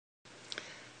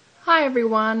Hi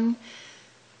everyone!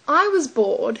 I was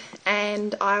bored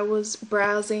and I was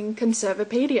browsing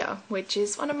Conservapedia, which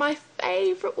is one of my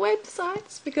favourite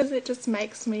websites because it just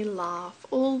makes me laugh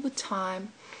all the time.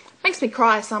 Makes me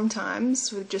cry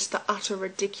sometimes with just the utter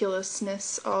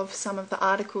ridiculousness of some of the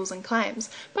articles and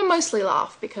claims, but mostly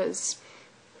laugh because,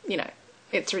 you know,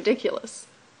 it's ridiculous.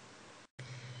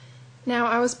 Now,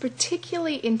 I was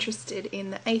particularly interested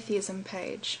in the atheism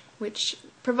page, which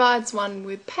provides one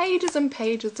with pages and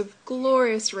pages of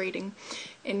glorious reading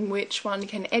in which one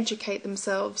can educate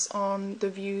themselves on the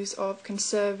views of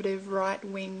conservative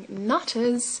right-wing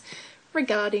nutters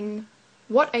regarding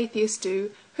what atheists do,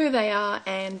 who they are,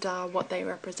 and what they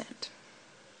represent.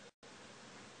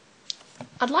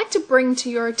 I'd like to bring to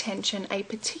your attention a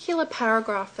particular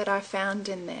paragraph that I found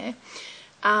in there.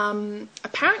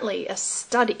 Apparently a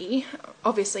study,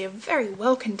 obviously a very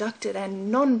well conducted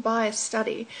and non-biased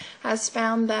study, has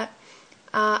found that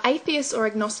atheists or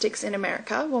agnostics in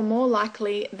America were more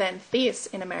likely than theists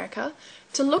in America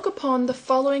to look upon the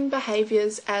following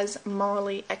behaviours as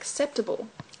morally acceptable.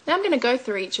 Now I'm going to go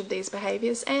through each of these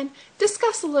behaviours and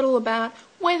discuss a little about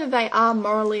whether they are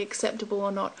morally acceptable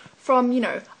or not from,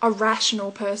 a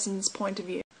rational person's point of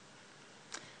view.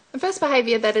 The first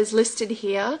behaviour that is listed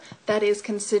here that is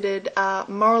considered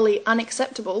morally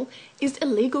unacceptable is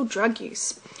illegal drug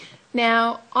use.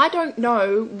 Now, I don't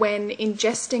know when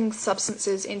ingesting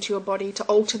substances into your body to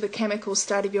alter the chemical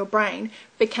state of your brain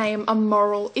became a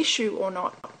moral issue or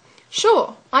not.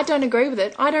 Sure, I don't agree with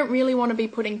it. I don't really want to be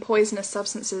putting poisonous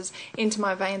substances into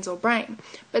my veins or brain.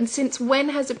 But since when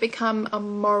has it become a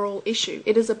moral issue?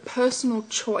 It is a personal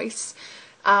choice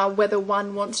whether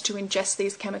one wants to ingest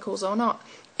these chemicals or not.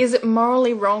 Is it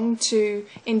morally wrong to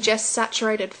ingest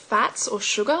saturated fats or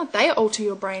sugar? They alter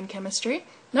your brain chemistry.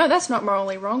 No, that's not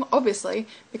morally wrong, obviously,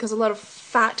 because a lot of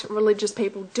fat religious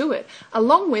people do it,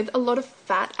 along with a lot of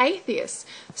fat atheists.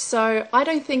 So I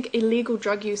don't think illegal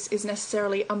drug use is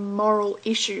necessarily a moral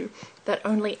issue that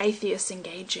only atheists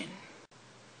engage in.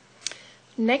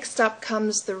 Next up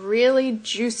comes the really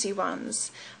juicy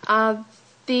ones.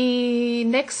 The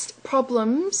next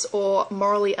problems or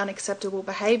morally unacceptable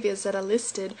behaviours that are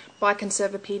listed by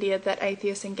Conservapedia that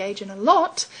atheists engage in a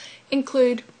lot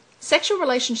include sexual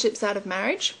relationships out of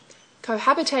marriage,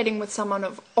 cohabitating with someone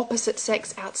of opposite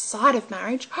sex outside of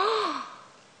marriage,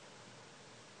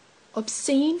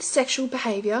 obscene sexual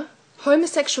behaviour,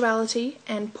 homosexuality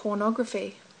and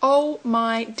pornography. Oh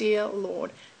my dear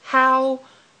Lord, how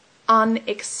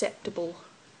unacceptable.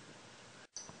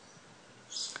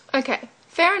 Okay.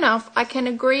 Fair enough, I can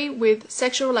agree with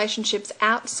sexual relationships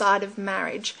outside of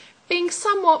marriage being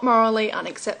somewhat morally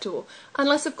unacceptable,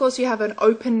 unless of course you have an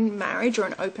open marriage or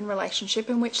an open relationship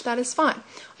in which that is fine.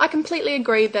 I completely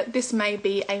agree that this may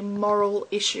be a moral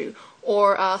issue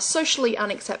or socially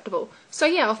unacceptable, so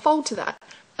yeah, I'll fold to that.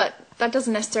 But that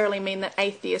doesn't necessarily mean that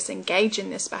atheists engage in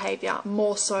this behaviour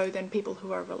more so than people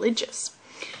who are religious.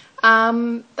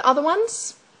 The other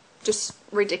ones, just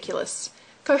ridiculous.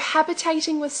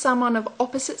 Cohabitating with someone of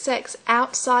opposite sex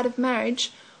outside of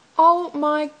marriage, oh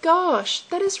my gosh,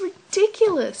 that is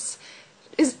ridiculous.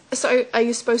 So are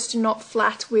you supposed to not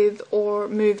flat with or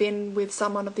move in with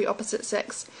someone of the opposite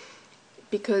sex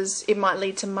because it might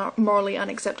lead to morally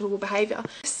unacceptable behaviour?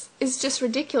 This is just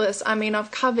ridiculous. I mean, I've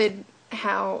covered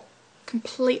how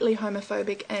completely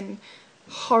homophobic and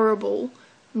horrible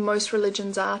most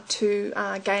religions are to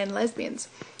gay and lesbians,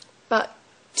 but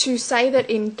to say that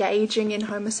engaging in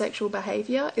homosexual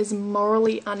behaviour is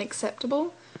morally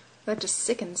unacceptable, that just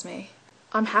sickens me.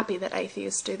 I'm happy that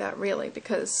atheists do that, really,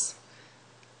 because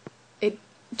it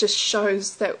just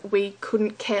shows that we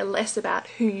couldn't care less about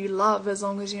who you love as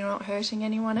long as you're not hurting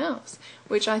anyone else,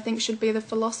 which I think should be the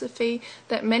philosophy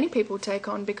that many people take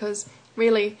on, because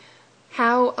really,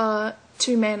 how are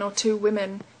two men or two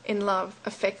women in love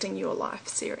affecting your life,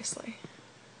 seriously?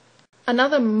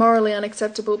 Another morally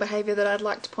unacceptable behaviour that I'd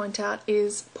like to point out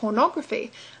is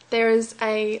pornography. There is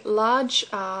a large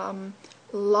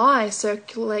lie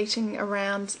circulating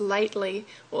around lately,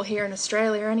 or here in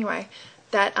Australia anyway,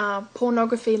 that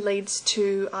pornography leads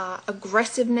to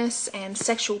aggressiveness and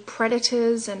sexual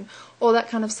predators and all that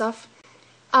kind of stuff.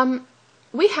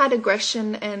 We had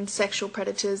aggression and sexual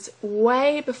predators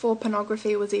way before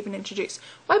pornography was even introduced.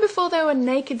 Way before there were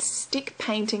naked stick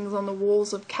paintings on the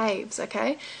walls of caves,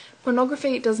 okay?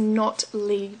 Pornography does not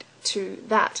lead to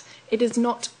that. It is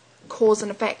not cause and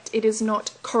effect. It is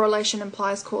not correlation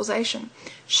implies causation.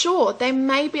 Sure, there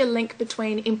may be a link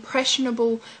between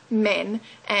impressionable men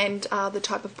and the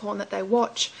type of porn that they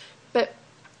watch, but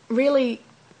really,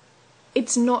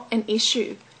 it's not an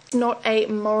issue. It's not a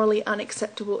morally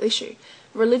unacceptable issue.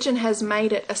 religion has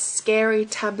made it a scary,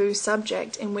 taboo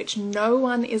subject in which no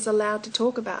one is allowed to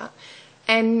talk about.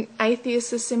 And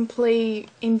atheists are simply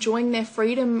enjoying their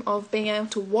freedom of being able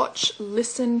to watch,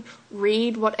 listen,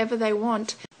 read, whatever they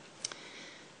want.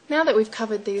 Now that we've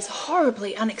covered these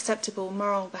horribly unacceptable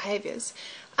moral behaviours,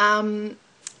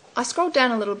 I scrolled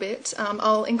down a little bit.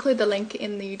 I'll include the link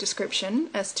in the description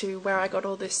as to where I got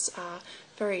all this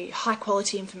very high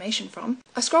quality information from.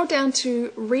 I scrolled down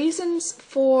to reasons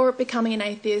for becoming an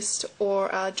atheist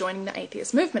or joining the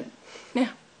atheist movement.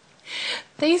 Now,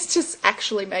 these just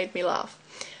actually made me laugh.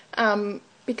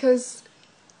 Because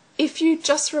if you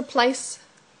just replace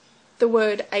the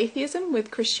word atheism with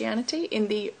Christianity in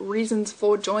the reasons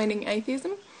for joining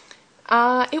atheism,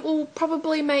 it will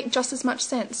probably make just as much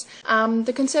sense.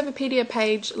 The Conservapedia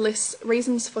page lists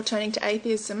reasons for turning to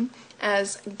atheism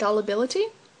as gullibility,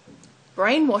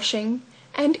 brainwashing,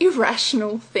 and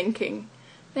irrational thinking.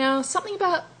 Now, something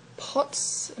about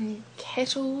pots and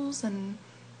kettles and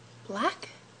black?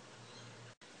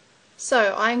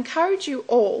 So, I encourage you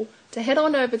all to head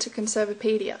on over to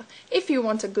Conservapedia if you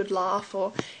want a good laugh,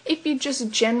 or if you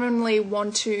just genuinely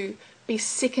want to be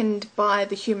sickened by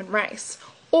the human race,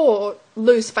 or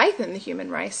lose faith in the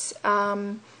human race,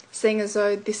 seeing as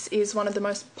though this is one of the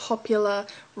most popular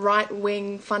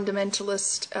right-wing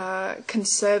fundamentalist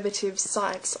conservative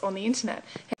sites on the internet.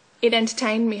 It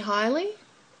entertained me highly,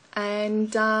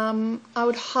 and I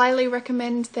would highly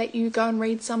recommend that you go and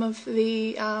read some of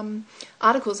the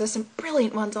articles. There's some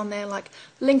brilliant ones on there, like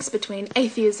links between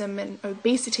atheism and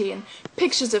obesity, and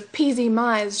pictures of P.Z.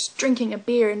 Myers drinking a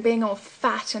beer and being all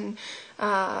fat, and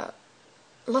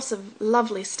lots of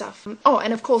lovely stuff. Oh,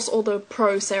 and of course all the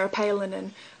pro Sarah Palin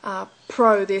and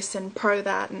pro this and pro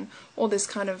that, and all this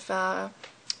kind of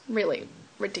really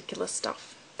ridiculous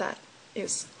stuff that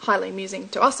is highly amusing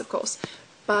to us, of course.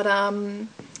 But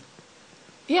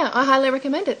yeah, I highly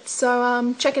recommend it.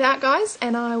 So check it out, guys,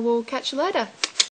 and I will catch you later.